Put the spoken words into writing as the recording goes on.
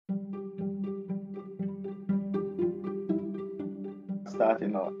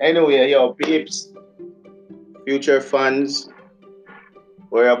starting now. Anyway, yo, peeps, future fans,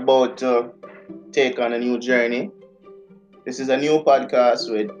 we're about to take on a new journey. This is a new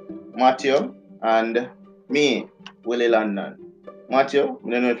podcast with Matthew and me, Willie London. Matthew, I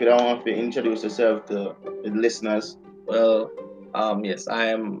don't know if you don't want to introduce yourself to the listeners. Well, yes, I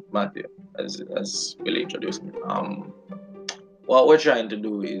am Matthew, as Willie introduced me. What we're trying to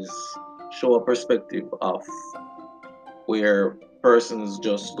do is show a perspective of where persons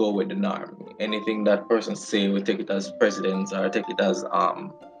just go with the norm. Anything that persons say, we take it as precedence or take it as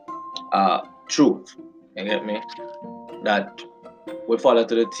truth. You get me? That we follow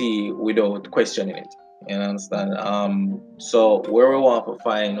to the T without questioning it. You understand? So where we want to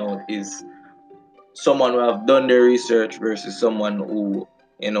find out is someone who have done their research versus someone who,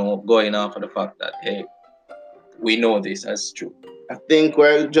 going off of the fact that hey, we know this as true. I think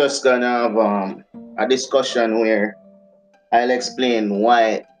we're just gonna have a discussion where I'll explain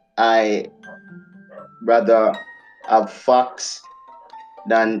why I rather have facts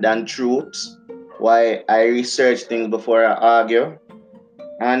than truths, why I research things before I argue,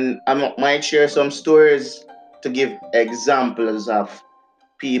 and I might share some stories to give examples of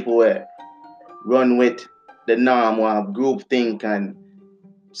people who run with the norm or have groupthink and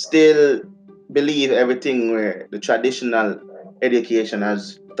still believe everything where the traditional education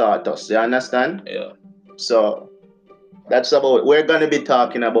has taught us. You understand? Yeah. So that's about we're gonna be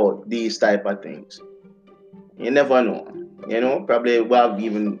talking about these type of things. You never know. Probably we'll have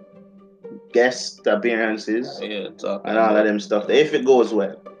even guest appearances and all of them stuff if it goes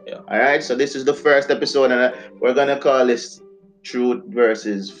well. Yeah. All right. So this is the first episode, and we're gonna call this "Truth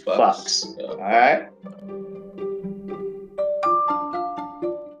versus Facts." Yeah. All right.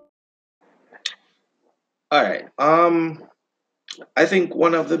 All right. I think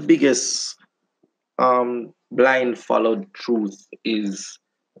one of the biggest blind followed truth is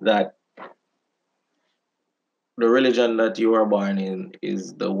that the religion that you are born in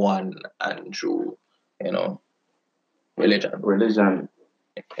is the one and true, religion. Religion.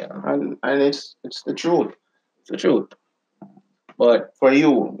 Yeah. And it's the truth. It's the truth. But for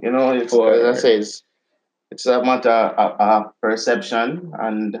you, it's as I say, it's a matter of perception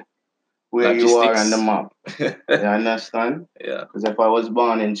and where you are on the map. You understand? Yeah. Because if I was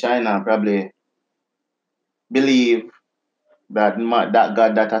born in China, I probably believe that that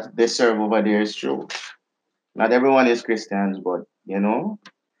God that they serve over there is true. Not everyone is Christians, but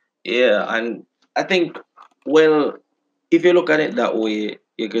Yeah, and I think, well, if you look at it that way,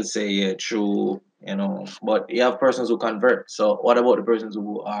 you could say, yeah, true, but you have persons who convert. So what about the persons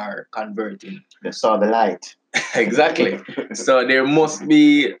who are converting? They saw the light. Exactly. So there must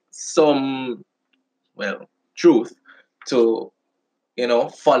be some, truth to,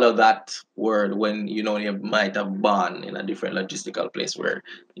 follow that word when, you might have born in a different logistical place where,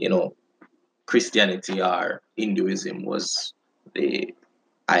 Christianity or Hinduism was the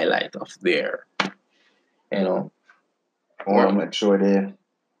highlight of their, Or make sure the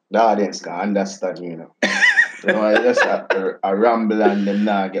audience can understand, I just a ramble and them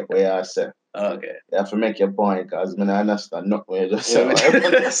not get what you say. Okay. You have to make your point because I understand not what you just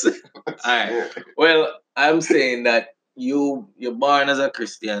say. Alright. Well, I'm saying that you're born as a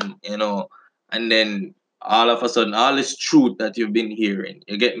Christian, and then all of a sudden all this truth that you've been hearing,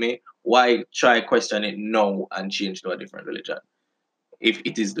 you get me? Why try question it now and change to a different religion? If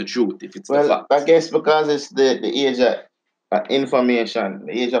it is the truth, if it's the fact. I guess because it's the age of information,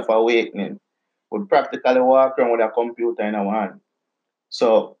 the age of awakening. We practically walk around with a computer in our hand.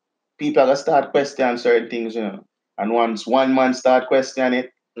 So people are gonna start questioning certain things, And once one man start questioning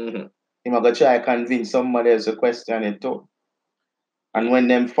it, he gonna try to convince somebody else to question it too. And when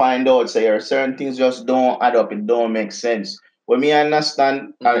them find out, say, certain things just don't add up, it don't make sense. What me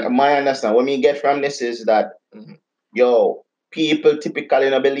understand, my understand, what me get from this is that, yo, people typically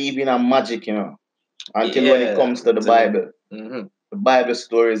don't believe in a magic, until when it comes to the Bible. The Bible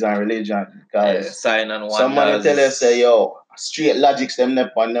stories and religion. Because sign and wonders. Somebody tell us, say, yo, straight logics, them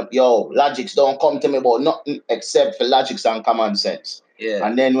on them. Yo, logics don't come to me about nothing except for logics and common sense. Yeah.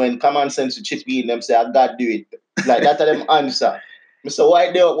 And then when common sense to chip in, them say, I God do it. Like that's them answer. So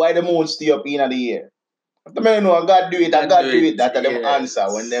why the moon stay up in the air? The man know God do it, I God do it. That's them answer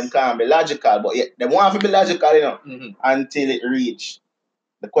when them can't be logical, but yet them want to be logical, until it reach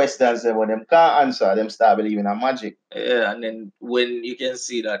the questions when them can't answer, them start believing in magic. Yeah, and then when you can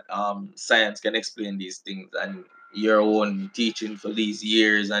see that science can explain these things and your own teaching for these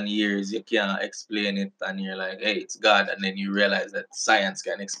years and years, you can't explain it and you're like, hey, it's God, and then you realize that science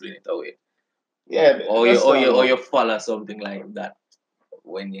can explain it away. Yeah, or you follow something like that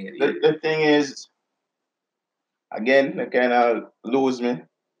when you the thing is Again, they kind of lose me.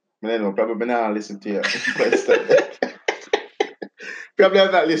 I don't know, probably not listen to your question. Probably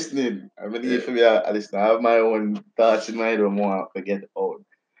I'm not listening. I believe for me, I listen. I have my own thoughts in my head when I want to get out.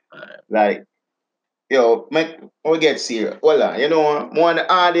 Like, yo, make we get serious. Well, you know, more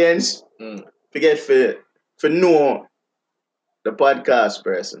the audience forget for know the podcast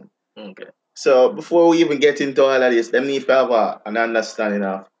person. Okay. So before we even get into all of this, them need to have an understanding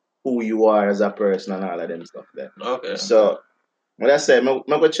of who you are as a person and all of them stuff there. Okay. So when I say, I'm going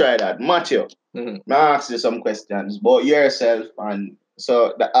to try that. Matthew, Mm-hmm. I ask you some questions about yourself, and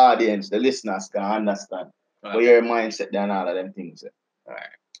so the audience, the listeners can understand what your mindset and all of them things. All right.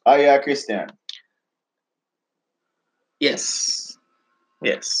 Are you a Christian? Yes.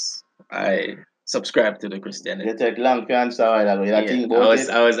 Yes. I subscribe to the Christianity. You take long to answer all that. You think about it?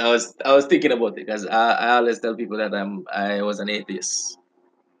 I was thinking about it because I always tell people that I was an atheist.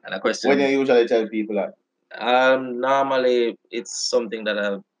 And I question. When you usually tell people that? Normally it's something that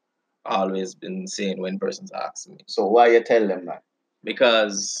I've always been saying when persons ask me. So why you tell them that?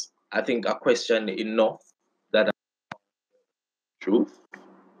 Because I think I question enough that I truth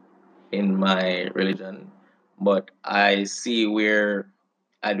in my religion, but I see where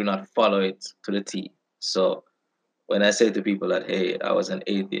I do not follow it to the T. So when I say to people that, hey, I was an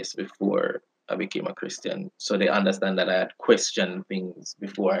atheist before I became a Christian, so they understand that I had questioned things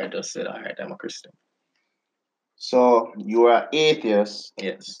before I just said, all right, I'm a Christian. So you are atheist,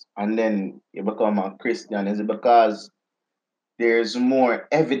 yes, and then you become a Christian. Is it because there's more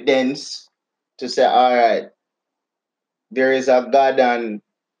evidence to say, all right, there is a God and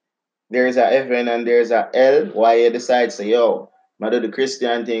there is a heaven and there is a hell? Why you decide to say, yo, I do the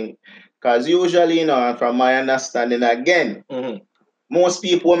Christian thing? Because usually, you know, from my understanding again, most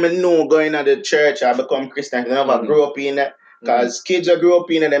people when me know going to the church or become Christian, they never grew up in it. Because kids that grew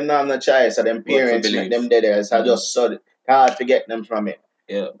up in it, them not have no choice. So them parents make them dead. So just so hard to get them from it.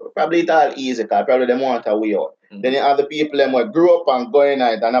 Yeah. Probably it's all easy because probably they want a way out. Then you have the people them who grew up and go in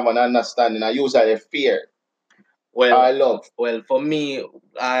it and have an understanding and usually fear. I love. Well, for me,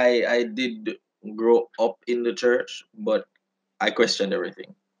 I did grow up in the church, but I questioned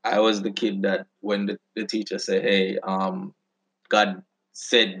everything. I was the kid that when the teacher said, hey, God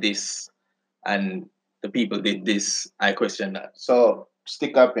said this and the people did this, I questioned that. So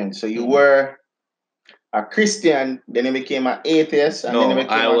stick up in. So you were a Christian, then you became an atheist, and then you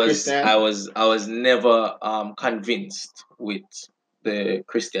became a Christian. I was never convinced with the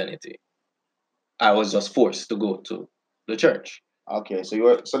Christianity. I was just forced to go to the church. Okay, so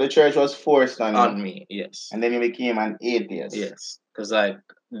the church was forced on me, yes. And then you became an atheist. Yes, because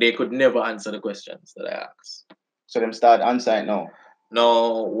they could never answer the questions that I asked. So them start answering now.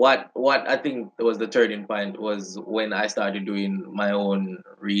 No, what I think was the turning point was when I started doing my own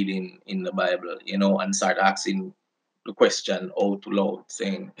reading in the Bible, you know, and start asking the question out loud,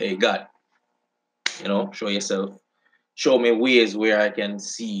 saying, "Hey God, you know, show yourself, show me ways where I can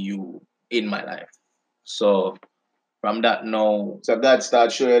see you in my life." So from that now, so God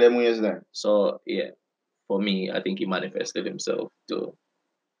started showing them ways then. So yeah, for me, I think he manifested himself too.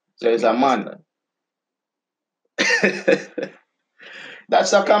 So he's a man.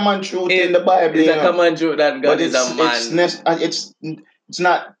 That's a common truth in the Bible. It's a common truth that God is a man. It's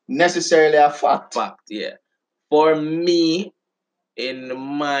not necessarily a fact. Yeah. For me, in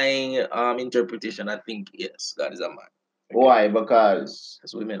my interpretation, I think yes, God is a man. Okay. Why? Because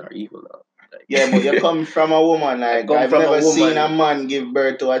women are evil. Though. Yeah, but you come from a woman. Like I've never seen a man give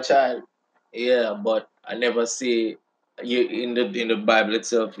birth to a child. Yeah, but I never see you in the Bible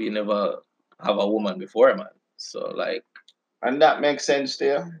itself. You never have a woman before a man. So like. And that makes sense to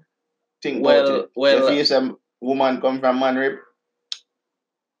you? Think about it. Well, if you say woman come from man rib,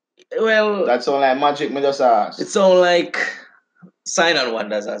 well, that sound like magic. Me just ask. It sound like sign and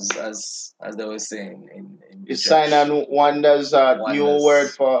wonders, as they were saying in Is sign and wonders a new word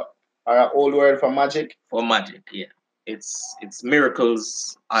for or an old word for magic? For magic, yeah. It's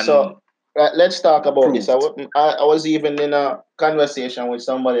miracles. And so let's talk about this. I was even in a conversation with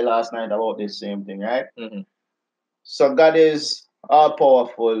somebody last night about this same thing, right? Mm-hmm. So God is all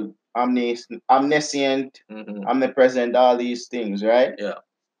powerful, omniscient, omnipresent, all these things, right? Yeah.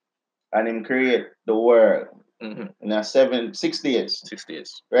 And Him create the world in 6 days. 6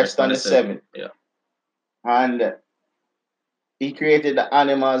 days. Rest on the 7th. Yeah. And He created the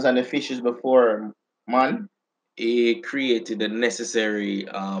animals and the fishes before man. He created the necessary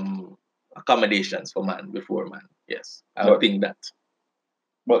accommodations for man before man. Yes, I would think that.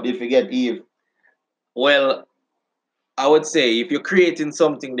 But did you forget Eve? Well, I would say if you're creating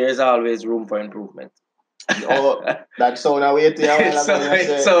something, there's always room for improvement. Oh, that sound away to you. It's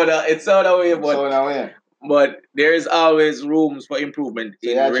sound away, but but there is always rooms for improvement So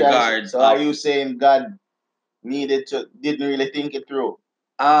in you're trying to, regards so of. are you saying God didn't really think it through?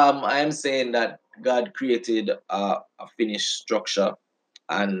 I'm saying that God created a finished structure,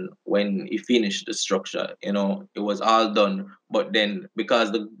 and when He finished the structure, it was all done. But then,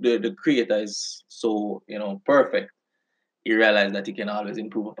 because the Creator is so perfect, He realized that He can always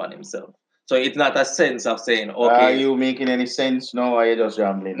improve upon Himself. So it's not a sense of saying, Are okay, you making any sense? No, or are you just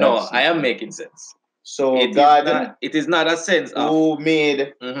rambling? no, That's I am making sense. so It is God, not. It is not a sense of. who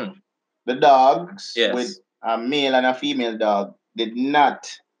made Mhm. the dogs Yes. with a male and a female dog, did not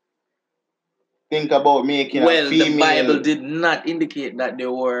think about making a Well, the female. Bible did not indicate that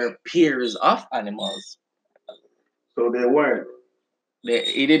there were pairs of animals. So they weren't.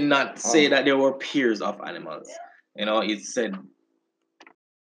 He did not say that there were pairs of animals. It said.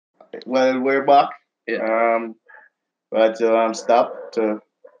 Well, we're back. Yeah. But stop to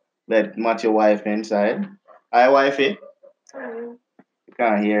let Matthew wife inside. Hi, wifey. You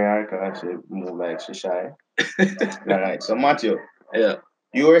can't hear her because she move like she's shy. All right. So Matthew, Yeah.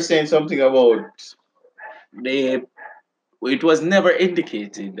 you were saying something about it was never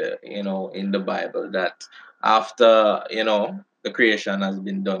indicated, in the Bible that after, the creation has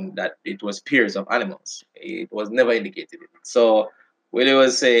been done, that it was pairs of animals. It was never indicated. So Willie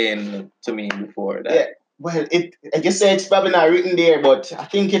was saying to me before that. Yeah. Well, I guess say it's probably not written there, but I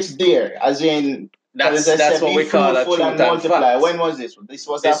think it's there. As in, that's what we call a truth and multiply. fact. When was this? This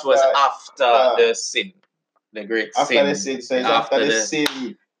was after the sin, the great after sin. the sin. So it's after the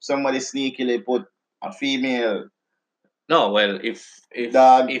sin, somebody sneakily put a female. No, well, if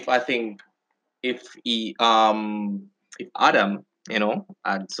dog. if I think if Adam,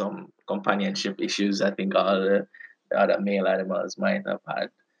 had some companionship issues, I think all the other male animals might have had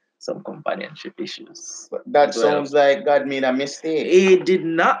some companionship issues. But that sounds like God made a mistake. He did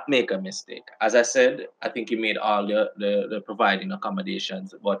not make a mistake. As I said, I think He made all the providing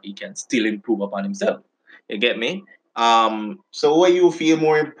accommodations, but He can still improve upon Himself. You get me? So what you feel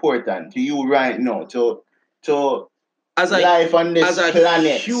more important to you right now? To as life on this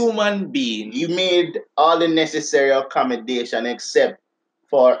planet, human being, you made all the necessary accommodation except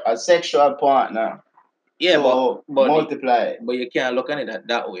for a sexual partner. Yeah, to but multiply. But you can't look at it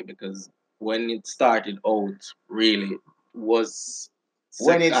that way, because when it started out, really was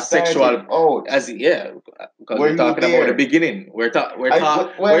when it a started sexual out, because Were we're you talking about the there? beginning. We're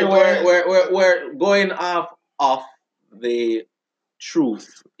going off the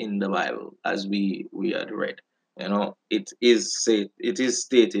truth in the Bible as we had read. It is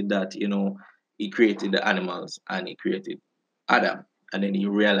stated that He created the animals and He created Adam, and then He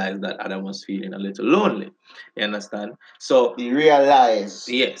realized that Adam was feeling a little lonely. You understand? So he realized.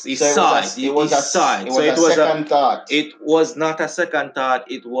 yes, He So saw it. It was a second thought. It was not a second thought.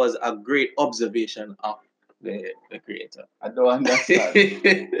 It was a great observation of the Creator. I don't understand.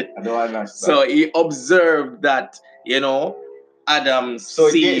 I don't understand. So He observed that Adam's so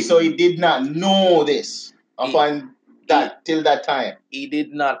he did not know this upon till that time. He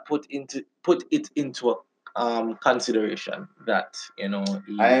did not put it into a consideration that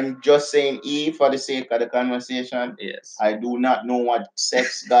I am just saying for the sake of the conversation. Yes. I do not know what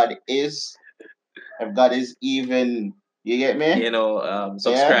sex God is. If God is even, you get me?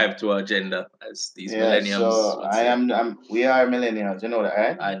 Subscribe to our agenda, as these millennials. So we are millennials, you know that,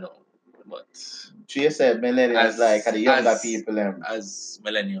 right? I know, but she said millennials like the younger people. As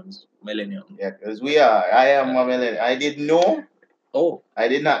millennials. Yeah, because we are. I am a millennial. I didn't know. Oh. I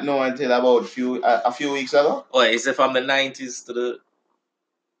did not know until about a few weeks ago. Oh, is it from the 90s to the?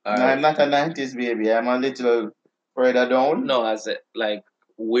 No, I'm not a 90s baby. I'm a little further down. No, I said, like,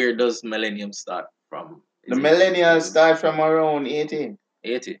 where does millennium start from? The millennials start from around 80.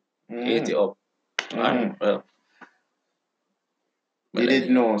 80. 80 up. Alright, well. You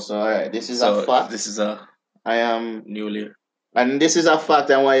didn't know, so alright. This is a fact. This is I am newly. And this is a fact,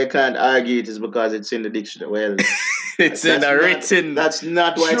 and why you can't argue it is because it's in the dictionary. Well, it's in a written. That's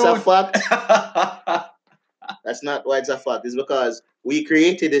not why it's a fact. That's not why it's a fact. It's because we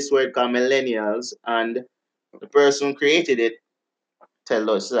created this word called millennials, and the person who created it told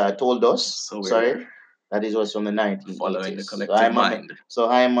us that it was from the 1980s. Following the collective mind. So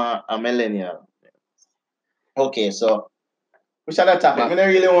I'm a millennial. Okay, so we shall not topic. I don't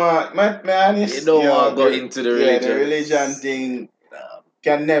really want. My honest. You don't want to go into the religion. Yeah, the religion thing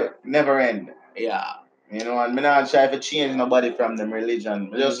can never end. Yeah. And I'm not try to change nobody from them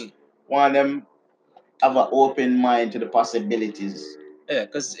religion. I just want them have an open mind to the possibilities. Yeah,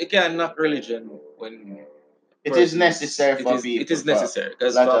 because you can't knock religion when it is necessary for people. It is necessary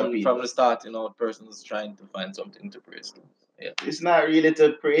because from the start, a person is trying to find something to praise to. Yeah. It's not really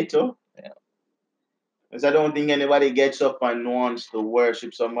to pray to. Yeah. Because I don't think anybody gets up and wants to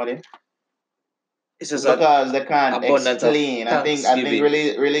worship somebody. It's just Because they can't abundance of explain. I think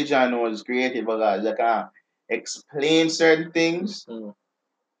thanksgiving. religion was created because they can't explain certain things. Mm.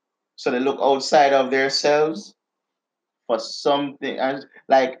 So they look outside of themselves for something. And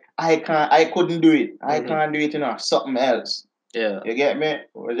like I couldn't do it. I Mhm. can't do it enough. Something else. Yeah. You get me?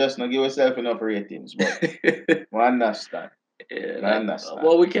 We just not give yourself enough ratings, but we understand. Yeah, We like, understand.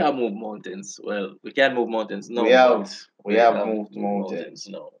 well, we can't move mountains. Well, we can't move mountains. No, we have but we have moved mountains.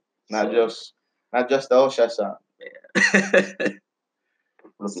 No, Not so, just the Osha song.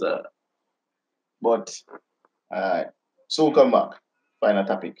 Look so, it up. But alright. So we'll come back. Final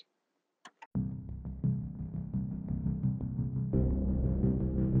topic.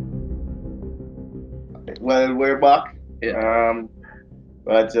 Well, we're back. yeah.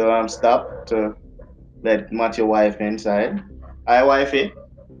 But stop to let Matthew wife inside. Hi, wifey.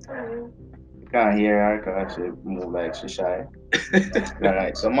 You can't hear her because she move like she's shy.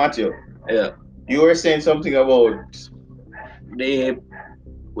 Alright, so Matthew, Yeah. you were saying something about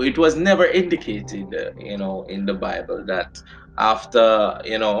it was never indicated, in the Bible that after,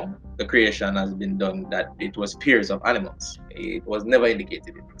 the creation has been done, that it was pairs of animals. It was never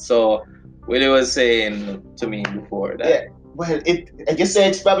indicated. So, Willie was saying to me before that. Yeah, well, I guess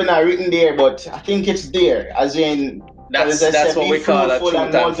it's probably not written there, but I think it's there. As in, that's what we call a truth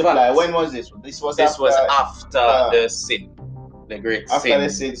and multiply. fact. When was this? This was after the sin, the great after sin. the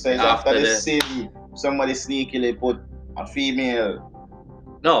sin. So it's after the sin, somebody sneakily put a female.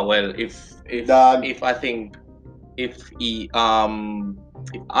 No, well, if Dog. if I think if Adam,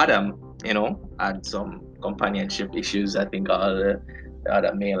 had some companionship issues, I think all the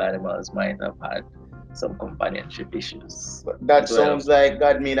other male animals might have had some companionship issues. But that sounds like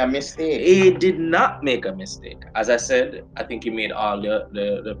God made a mistake. He did not make a mistake. As I said, I think he made all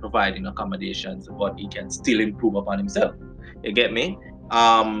the providing accommodations, but he can still improve upon himself. You get me?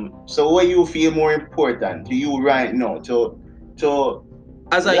 So what you feel more important to you right now? To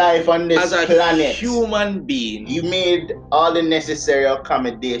as life on this planet, human being, you made all the necessary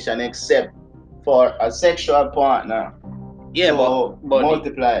accommodation except for a sexual partner. Yeah, but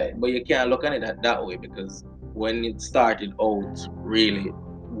multiply. But you can't look at it that way, because when it started out, really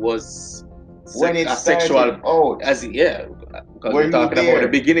was sexual out. Because we're talking about the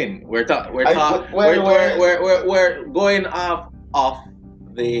beginning. We're going off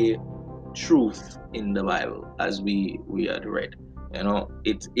the truth in the Bible as we had read.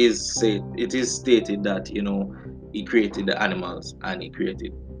 It is stated that he created the animals and he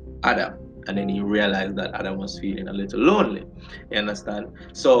created Adam, and then he realized that Adam was feeling a little lonely. You understand?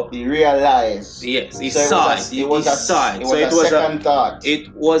 So he realized. Yes, he saw it. It was a second thought.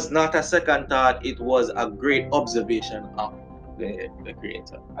 It was not a second thought. It was a great observation of the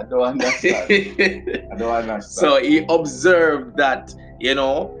Creator. I don't understand. So he observed that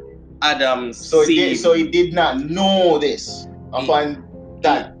Adam's seed. So he did not know this upon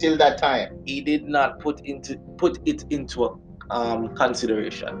till that time. He did not put it into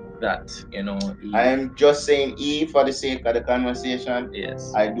consideration that I am just saying for the sake of the conversation.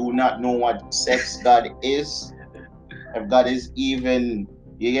 Yes. I do not know what sex God is. If God is even,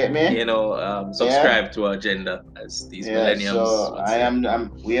 you get me? Subscribe to our agenda as these millennials. So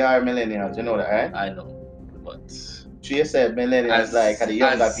we are millennials, you know that, right? I know, but she said millennials like the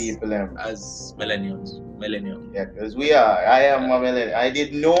younger people as millennials. Yeah, because we are. I am a millennial. I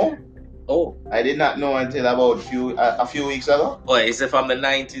didn't know. Oh, I did not know until about a few weeks ago. Oh, is it from the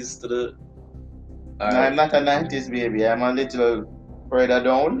 90s to the? No, I'm not a 90s baby. I'm a little further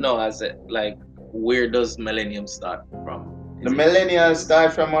down. No, I said, like, where does millennium start from? The millennials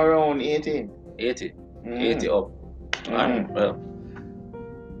start from around 80. 80? 80 up. Alright, well.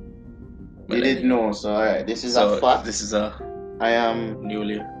 You didn't know, so alright. This is a fact. I am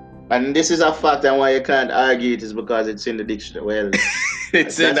newly. And this is a fact, and why you can't argue it is because it's in the dictionary. Well,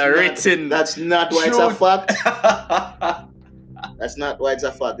 it's in the written. That's not why it's a fact. That's not why it's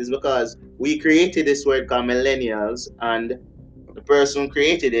a fact. It's because we created this word called millennials, and the person who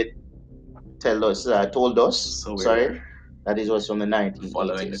created it told us that it was from the 1980s.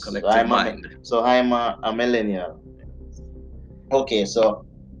 Following the collective mind. So I'm a millennial. Okay, so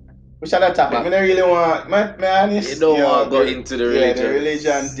which other topic? I don't really want. My honest. You don't want to go into the religion. Yeah, the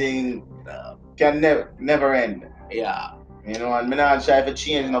religion thing can never end. Yeah. And I'm not trying to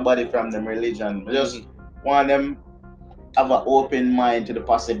change nobody from them religion. I just want them have an open mind to the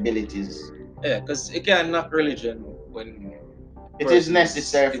possibilities. Yeah, because you can't knock religion when it is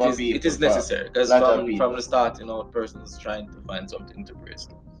necessary for people. It is necessary because from the start, a person is trying to find something to praise.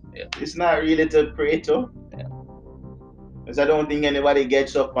 Yeah. It's not really to pray to. Yeah. Because I don't think anybody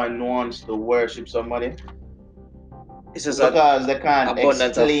gets up and wants to worship somebody It's just an because they can't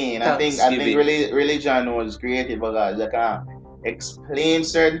abundance of explain. I think thanksgiving. religion was created because they can't explain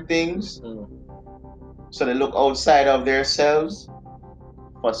certain things, Mm. so they look outside of themselves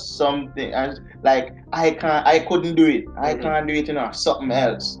for something. And like I couldn't do it. I Mhm. can't do it enough. Something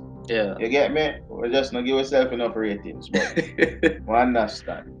else. Yeah. You get me? We just not give yourself enough ratings, but we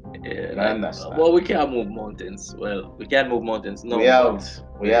understand. Yeah, We like, understand. well, we can't move mountains. Well, we can't move mountains We no, but have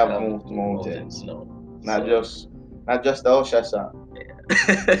we we have have moved moved mountains mountains. no. Not So, just the Osha song.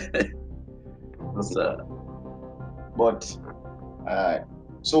 Look it up. so But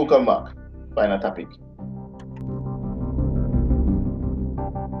soon come back. Final topic.